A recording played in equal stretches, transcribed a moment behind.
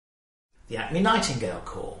the Acme Nightingale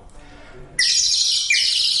call.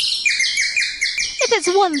 If it's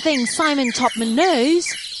one thing Simon Topman knows,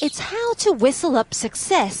 it's how to whistle up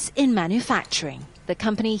success in manufacturing. The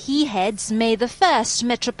company he heads made the first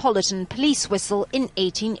Metropolitan Police whistle in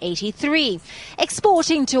 1883.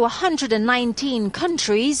 Exporting to 119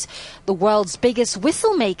 countries, the world's biggest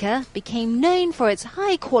whistle maker became known for its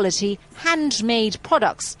high-quality, handmade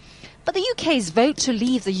products. But the UK's vote to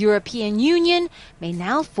leave the European Union may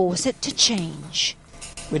now force it to change.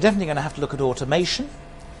 We're definitely going to have to look at automation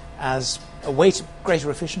as a way to greater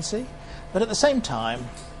efficiency, but at the same time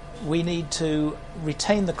we need to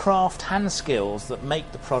retain the craft hand skills that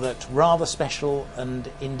make the product rather special and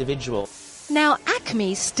individual. Now,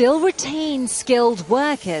 Acme still retains skilled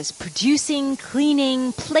workers producing,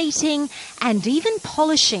 cleaning, plating and even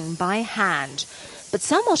polishing by hand. But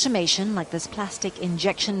some automation, like this plastic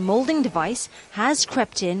injection moulding device, has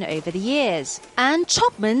crept in over the years. And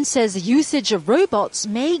Topman says the usage of robots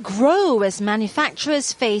may grow as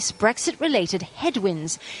manufacturers face Brexit-related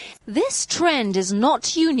headwinds. This trend is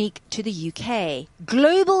not unique to the UK.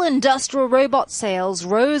 Global industrial robot sales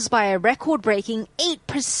rose by a record-breaking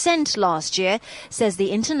 8% last year, says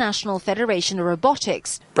the International Federation of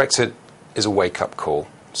Robotics. Brexit is a wake-up call,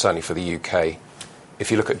 certainly for the UK. If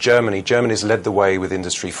you look at Germany, Germany's led the way with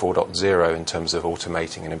Industry 4.0 in terms of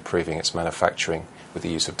automating and improving its manufacturing with the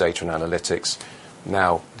use of data and analytics.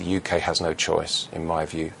 Now, the UK has no choice, in my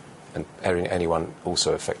view, and anyone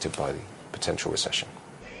also affected by the potential recession.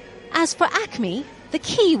 As for Acme, the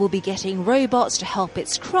key will be getting robots to help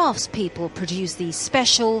its craftspeople produce these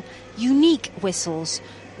special, unique whistles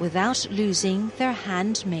without losing their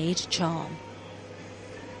handmade charm.